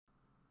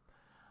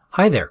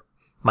Hi there,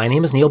 my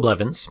name is Neil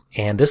Blevins,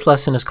 and this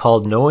lesson is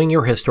called Knowing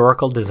Your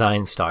Historical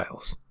Design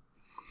Styles.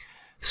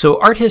 So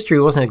art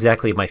history wasn't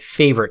exactly my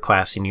favorite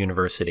class in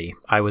university.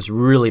 I was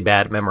really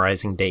bad at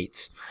memorizing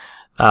dates.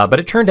 But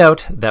it turned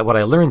out that what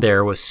I learned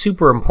there was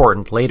super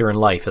important later in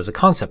life as a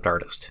concept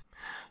artist.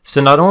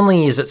 So not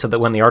only is it so that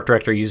when the art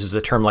director uses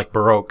a term like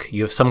Baroque,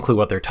 you have some clue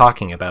what they're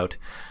talking about,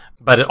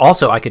 but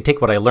I could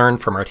take what I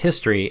learned from art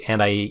history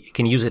and I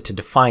can use it to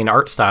define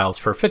art styles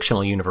for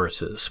fictional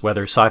universes,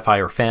 whether sci-fi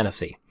or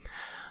fantasy.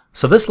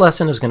 So this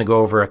lesson is going to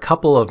go over a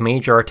couple of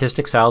major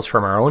artistic styles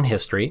from our own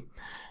history,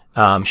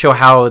 show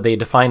how they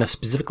define a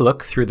specific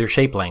look through their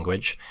shape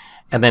language,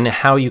 and then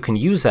how you can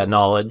use that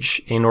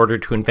knowledge in order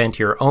to invent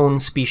your own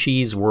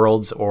species,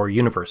 worlds, or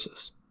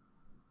universes.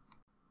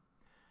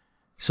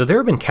 So there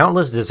have been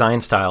countless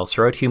design styles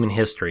throughout human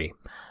history,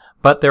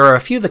 but there are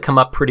a few that come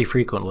up pretty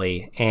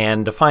frequently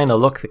and define a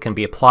look that can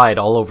be applied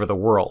all over the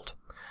world.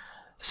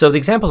 So the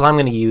examples I'm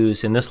going to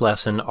use in this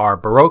lesson are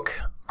Baroque,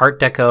 Art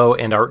Deco,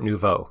 and Art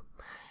Nouveau.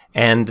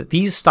 And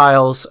these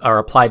styles are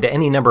applied to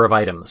any number of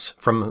items,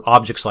 from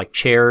objects like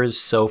chairs,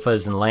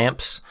 sofas, and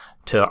lamps,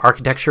 to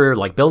architecture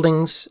like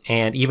buildings,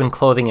 and even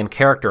clothing and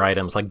character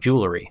items like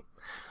jewelry.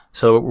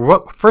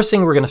 So first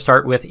thing we're going to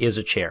start with is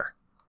a chair.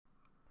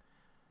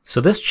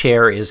 So this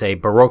chair is a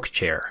Baroque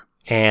chair.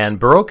 And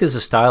Baroque is a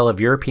style of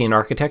European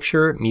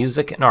architecture,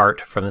 music, and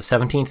art from the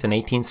 17th and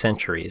 18th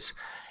centuries,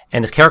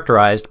 and is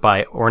characterized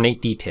by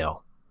ornate detail.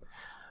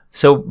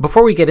 So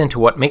before we get into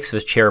what makes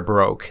this chair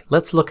Baroque,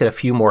 let's look at a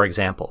few more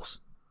examples.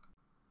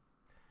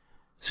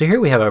 So here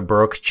we have a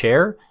Baroque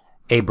chair,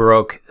 a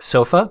Baroque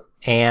sofa,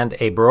 and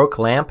a Baroque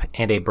lamp,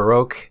 and a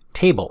Baroque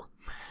table.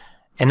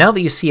 And now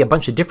that you see a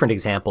bunch of different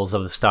examples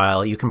of the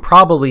style, you can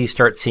probably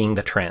start seeing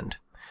the trend.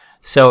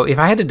 So if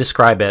I had to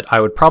describe it,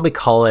 I would probably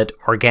call it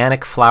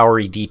organic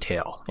flowery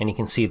detail. And you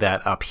can see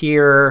that up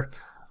here,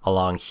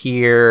 along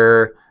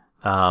here,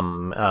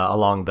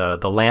 along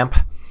the lamp.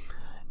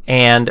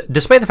 And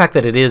despite the fact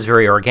that it is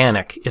very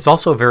organic, it's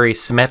also very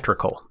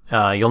symmetrical.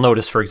 You'll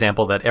notice, for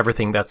example, that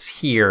everything that's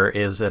here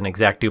is an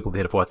exact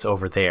duplicate of what's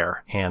over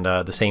there. And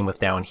the same with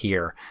down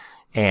here.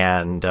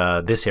 And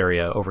this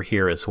area over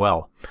here as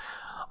well.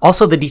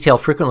 Also, the detail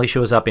frequently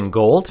shows up in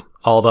gold,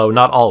 although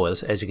not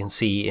always, as you can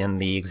see in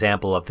the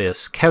example of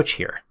this couch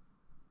here.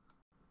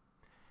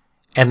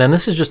 And then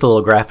this is just a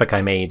little graphic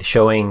I made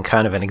showing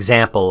kind of an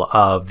example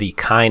of the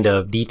kind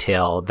of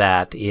detail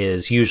that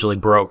is usually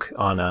Baroque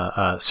on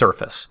a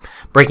surface,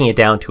 breaking it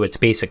down to its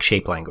basic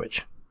shape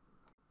language.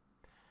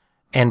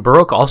 And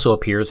Baroque also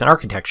appears in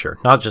architecture,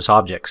 not just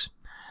objects.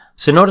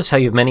 So notice how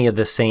you have many of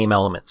the same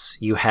elements.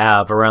 You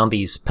have around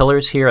these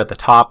pillars here at the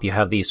top, you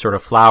have these sort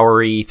of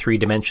flowery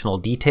three-dimensional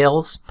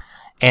details.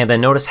 And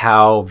then notice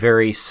how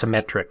very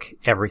symmetric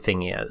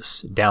everything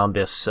is down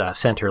this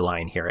center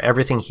line here.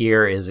 Everything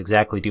here is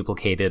exactly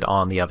duplicated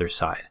on the other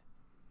side.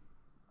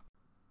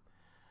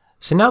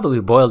 So now that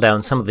we've boiled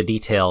down some of the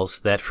details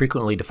that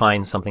frequently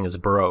define something as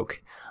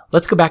Baroque,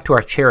 let's go back to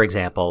our chair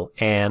example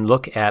and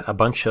look at a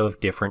bunch of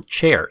different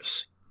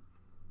chairs.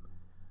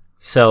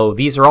 So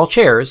these are all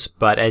chairs,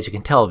 but as you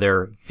can tell,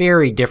 they're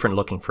very different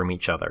looking from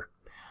each other.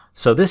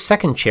 So this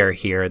second chair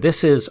here,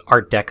 this is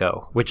Art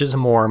Deco, which is a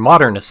more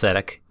modern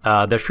aesthetic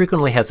that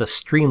frequently has a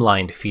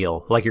streamlined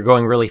feel, like you're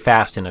going really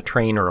fast in a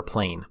train or a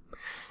plane.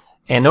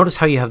 And notice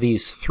how you have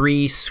these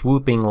three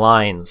swooping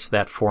lines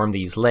that form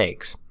these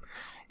legs.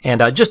 And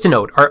just to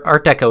note,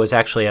 Art Deco is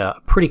actually a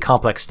pretty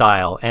complex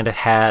style, and it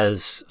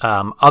has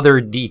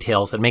other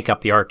details that make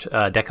up the Art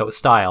Deco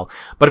style.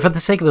 But for the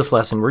sake of this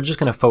lesson, we're just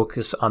going to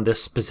focus on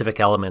this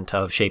specific element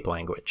of shape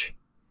language.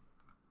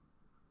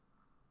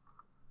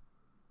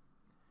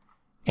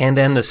 And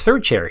then this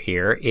third chair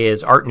here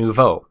is Art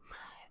Nouveau.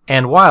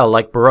 And while,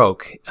 like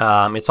Baroque,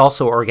 it's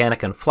also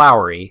organic and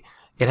flowery,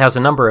 it has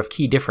a number of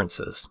key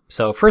differences.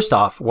 So first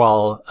off,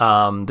 while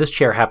this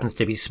chair happens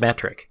to be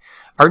symmetric,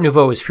 Art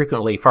Nouveau is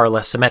frequently far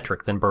less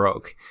symmetric than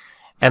Baroque.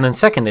 And then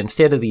second,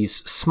 instead of these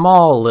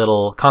small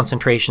little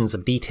concentrations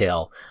of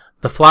detail,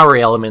 the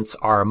flowery elements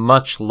are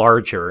much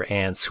larger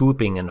and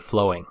swooping and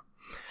flowing.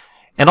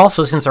 And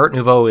also, since Art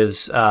Nouveau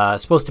is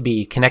supposed to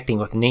be connecting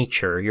with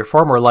nature, you're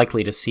far more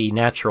likely to see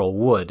natural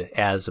wood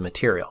as a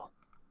material.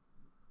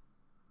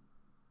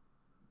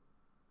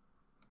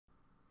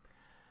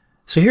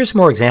 So here's some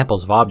more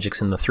examples of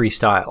objects in the three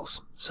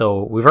styles.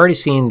 So we've already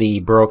seen the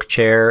Baroque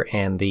chair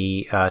and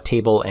the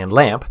table and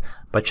lamp,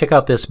 but check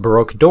out this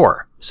Baroque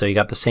door. So you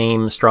got the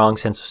same strong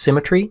sense of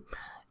symmetry,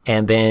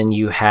 and then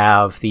you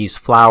have these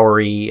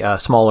flowery,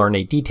 small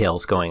ornate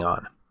details going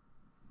on.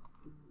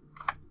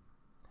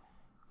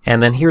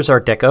 And then here's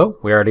Art Deco.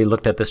 We already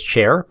looked at this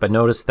chair, but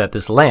notice that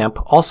this lamp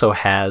also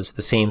has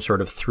the same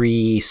sort of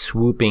three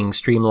swooping,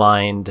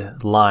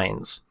 streamlined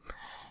lines.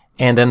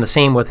 And then the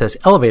same with this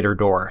elevator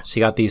door. So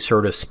you got these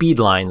sort of speed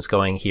lines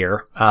going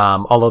here,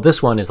 although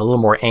this one is a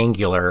little more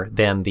angular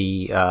than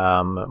the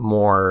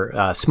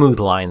more smooth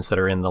lines that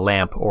are in the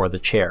lamp or the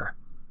chair.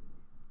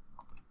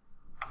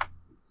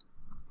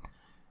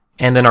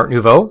 And then Art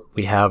Nouveau,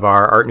 we have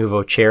our Art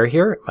Nouveau chair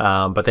here,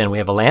 but then we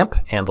have a lamp,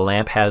 and the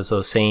lamp has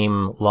those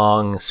same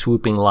long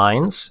swooping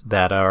lines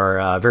that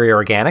are very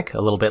organic,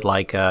 a little bit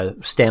like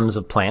stems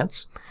of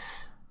plants.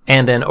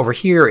 And then over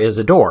here is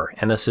a door,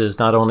 and this is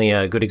not only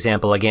a good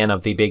example again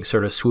of the big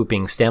sort of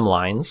swooping stem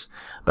lines,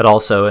 but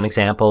also an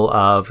example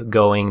of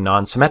going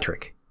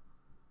non-symmetric.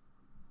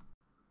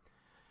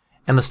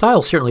 And the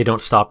styles certainly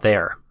don't stop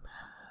there.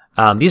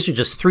 These are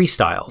just 3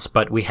 styles,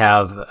 but we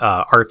have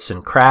arts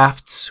and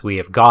crafts, we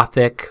have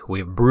Gothic, we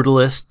have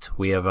Brutalist,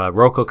 we have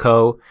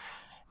Rococo,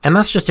 and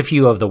that's just a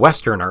few of the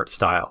Western art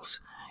styles.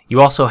 You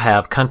also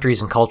have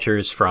countries and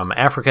cultures from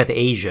Africa to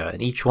Asia,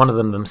 and each one of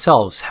them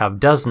themselves have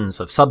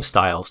dozens of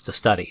sub-styles to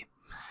study.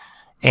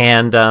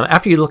 And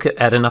after you look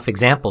at enough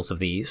examples of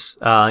these,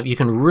 you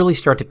can really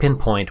start to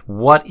pinpoint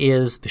what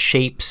is the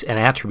shapes and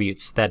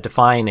attributes that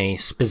define a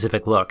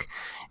specific look,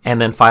 and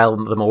then file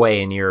them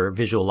away in your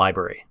visual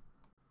library.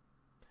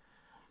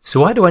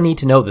 So why do I need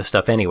to know this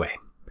stuff anyway?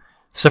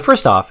 So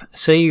first off,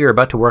 say you're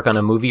about to work on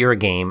a movie or a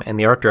game and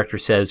the art director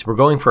says, we're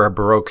going for a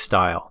Baroque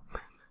style.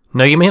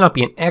 Now you may not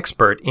be an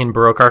expert in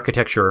Baroque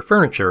architecture or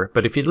furniture,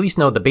 but if you at least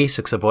know the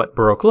basics of what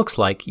Baroque looks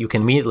like, you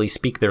can immediately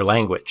speak their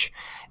language,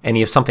 and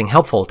you have something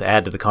helpful to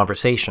add to the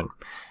conversation.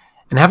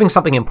 And having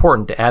something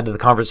important to add to the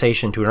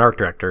conversation to an art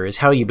director is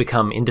how you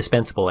become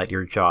indispensable at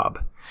your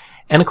job.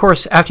 And of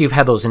course, after you've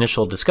had those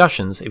initial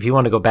discussions, if you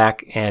want to go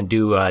back and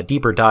do a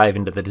deeper dive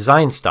into the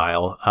design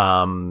style,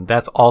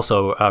 that's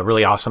also a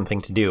really awesome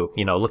thing to do,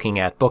 you know, looking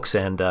at books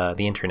and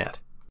the internet.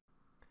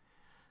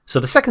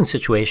 So the second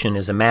situation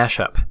is a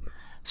mashup.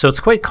 So it's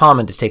quite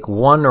common to take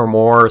one or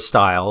more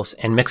styles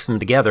and mix them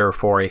together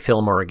for a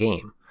film or a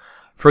game.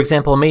 For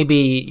example,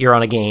 maybe you're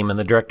on a game and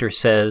the director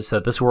says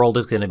that this world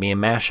is going to be a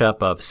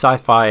mashup of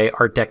sci-fi,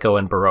 Art Deco,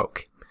 and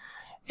Baroque.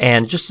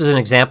 And just as an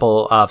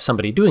example of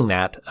somebody doing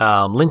that,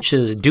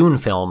 Lynch's Dune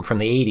film from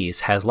the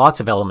 80s has lots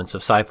of elements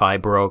of sci-fi,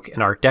 Baroque,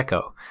 and Art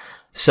Deco.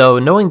 So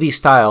knowing these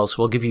styles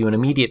will give you an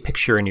immediate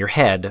picture in your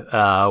head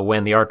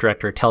when the art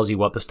director tells you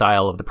what the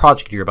style of the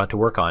project you're about to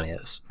work on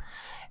is.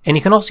 And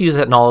you can also use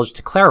that knowledge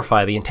to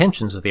clarify the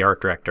intentions of the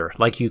art director.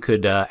 Like you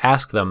could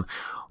ask them,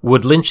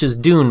 would Lynch's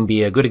Dune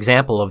be a good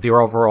example of the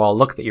overall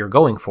look that you're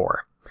going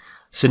for?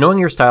 So knowing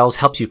your styles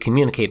helps you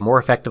communicate more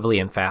effectively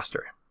and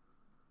faster.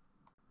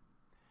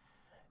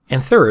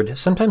 And third,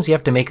 sometimes you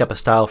have to make up a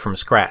style from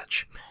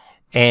scratch.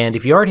 And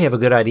if you already have a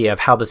good idea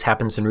of how this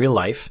happens in real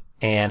life,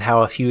 and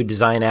how a few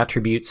design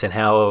attributes and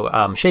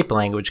how shape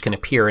language can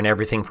appear in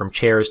everything from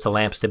chairs to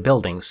lamps to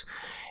buildings,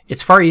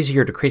 it's far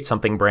easier to create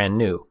something brand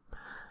new.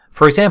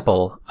 For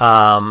example,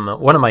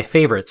 one of my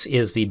favorites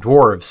is the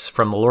dwarves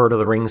from the Lord of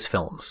the Rings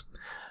films.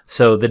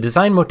 So the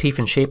design motif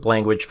and shape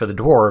language for the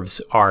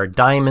dwarves are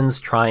diamonds,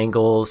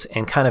 triangles,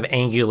 and kind of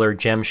angular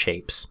gem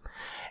shapes.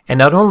 And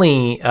not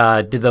only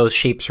did those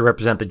shapes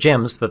represent the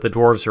gems that the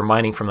dwarves were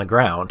mining from the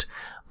ground,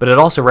 but it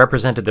also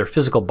represented their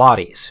physical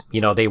bodies.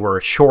 You know, they were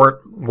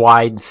short,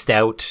 wide,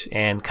 stout,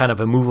 and kind of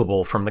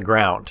immovable from the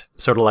ground,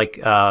 sort of like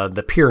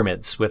the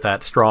pyramids with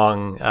that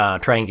strong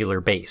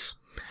triangular base.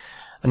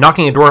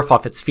 Knocking a dwarf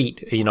off its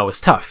feet, you know, is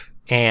tough,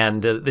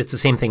 and it's the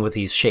same thing with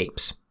these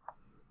shapes.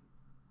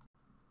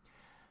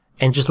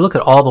 And just look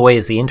at all the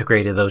ways they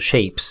integrated those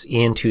shapes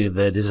into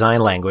the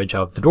design language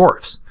of the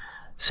dwarves.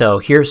 So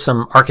here's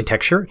some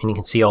architecture, and you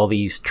can see all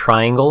these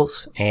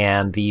triangles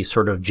and these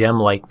sort of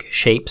gem-like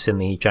shapes in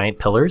the giant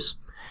pillars.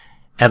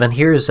 And then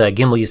here's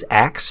Gimli's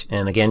axe,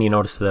 and again you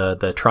notice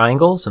the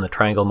triangles and the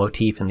triangle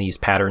motif in these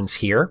patterns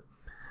here.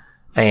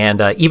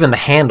 And even the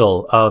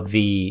handle of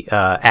the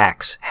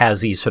axe has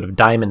these sort of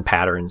diamond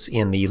patterns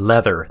in the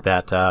leather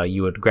that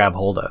you would grab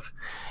hold of.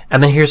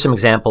 And then here's some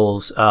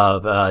examples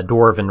of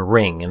dwarven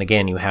ring, and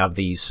again you have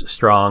these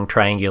strong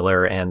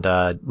triangular and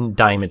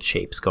diamond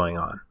shapes going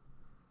on.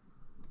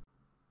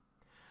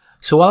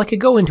 So while I could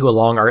go into a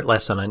long art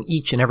lesson on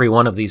each and every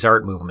one of these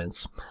art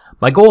movements,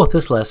 my goal with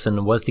this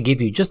lesson was to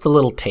give you just a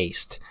little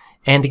taste,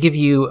 and to give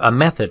you a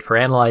method for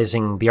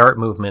analyzing the art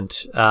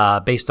movement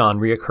based on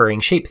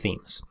reoccurring shape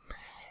themes.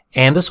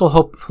 And this will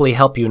hopefully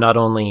help you not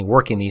only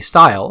work in these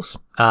styles,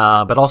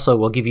 but also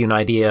will give you an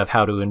idea of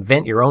how to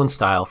invent your own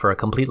style for a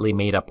completely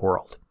made-up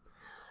world.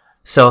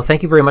 So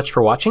thank you very much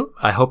for watching.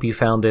 I hope you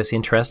found this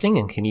interesting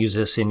and can use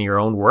this in your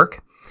own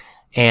work.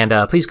 And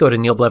please go to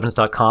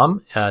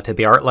neilblevins.com to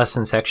the art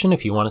lesson section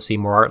if you want to see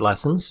more art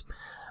lessons.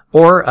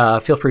 Or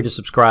feel free to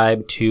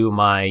subscribe to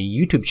my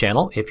YouTube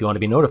channel if you want to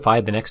be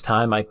notified the next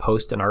time I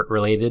post an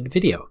art-related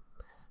video.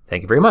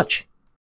 Thank you very much.